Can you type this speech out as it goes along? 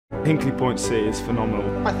Hinkley Point C is phenomenal.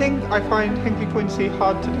 I find Hinkley Point C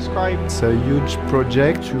hard to describe. It's a huge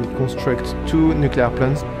project to construct 2 nuclear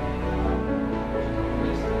plants.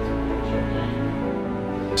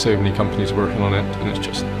 So many companies working on it, and it's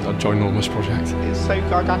just a ginormous project. It's so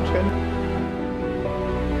gargantuan.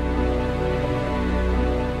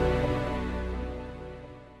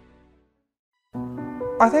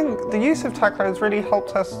 I think the use of Tekla has really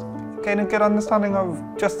helped us gain a good understanding of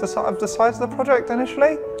just the size of the project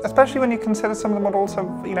initially, especially when you consider some of the models have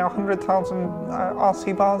 100,000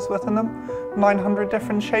 RC bars within them, 900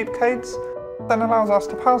 different shape codes. Then allows us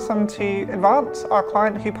to pass them to Advance, our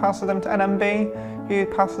client, who passes them to NMB, who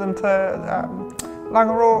passes them to Laing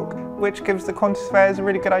O'Rourke, which gives the quantity surveyors a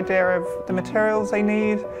really good idea of the materials they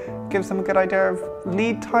need, gives them a good idea of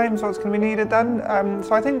lead times, what's going to be needed then.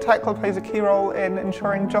 So I think Tekla plays a key role in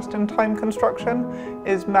ensuring just-in-time construction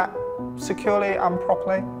is met securely and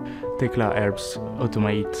properly. Tekla helps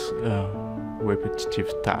automate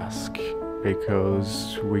repetitive tasks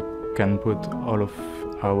because we can put all of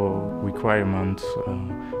our requirements,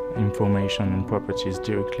 information and properties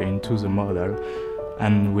directly into the model,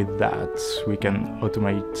 and with that we can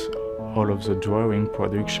automate all of the drawing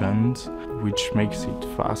productions, which makes it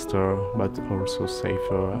faster but also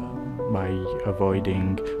safer by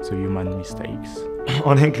avoiding the human mistakes.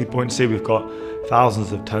 On Hinkley Point C we've got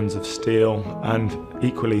thousands of tons of steel and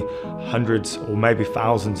equally hundreds or maybe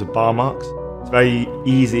thousands of bar marks. It's very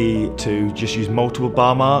easy to just use multiple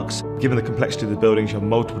bar marks. Given the complexity of the buildings, you have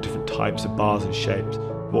multiple different types of bars and shapes.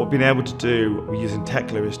 What we've been able to do using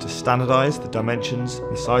Tekla is to standardise the dimensions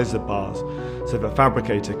and the size of the bars, so that a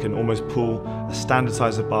fabricator can almost pull a standard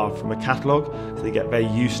size of bar from a catalogue, so they get very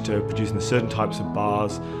used to producing the certain types of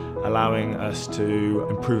bars, allowing us to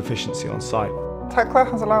improve efficiency on site. Tekla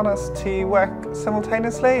has allowed us to work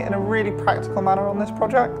simultaneously in a really practical manner on this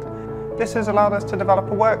project. This has allowed us to develop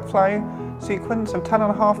a workflow sequence of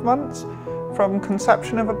 10.5 months from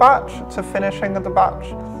conception of a batch to finishing of the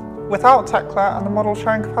batch. Without Tekla and the model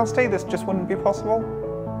sharing capacity, this just wouldn't be possible.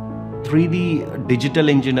 3D digital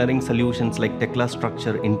engineering solutions like Tekla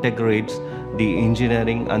Structure integrates the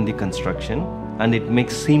engineering and the construction, and it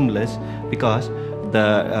makes seamless because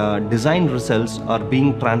the design results are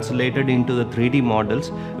being translated into the 3D models,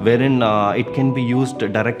 wherein it can be used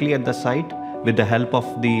directly at the site with the help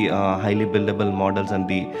of the highly buildable models and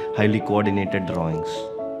the highly coordinated drawings.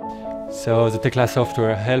 So the Tekla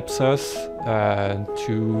software helps us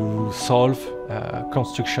to solve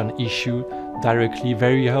construction issue directly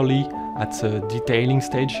very early at the detailing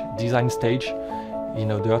stage, design stage,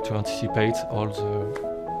 in order to anticipate all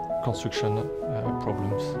the construction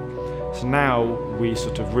problems. So now we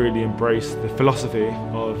sort of really embrace the philosophy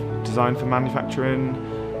of design for manufacturing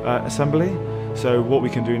assembly. So what we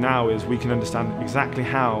can do now is we can understand exactly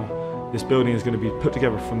how this building is going to be put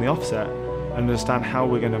together from the offset, and understand how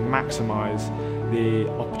we're going to maximise the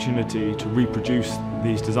opportunity to reproduce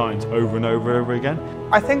these designs over and over and over again.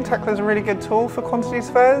 I think Tekla is a really good tool for quantity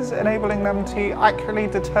surveyors, enabling them to accurately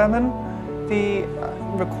determine the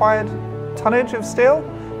required tonnage of steel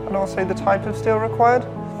and also the type of steel required.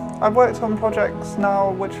 I've worked on projects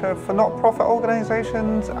now which are for not-profit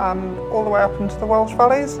organisations and all the way up into the Welsh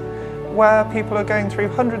valleys, where people are going through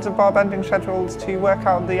hundreds of bar bending schedules to work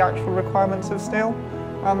out the actual requirements of steel.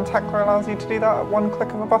 And Tekla allows you to do that at one click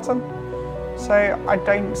of a button. So I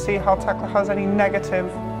don't see how Tekla has any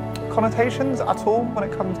negative connotations at all when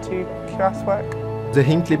it comes to QS work. The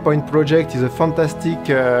Hinkley Point project is a fantastic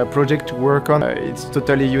project to work on. It's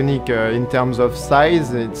totally unique in terms of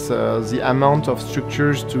size. It's the amount of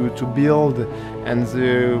structures to build and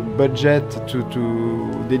the budget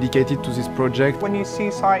to dedicate it to this project. When you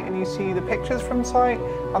see site and you see the pictures from site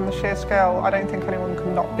and the sheer scale, I don't think anyone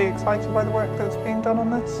can not be excited by the work that's being done on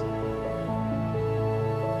this.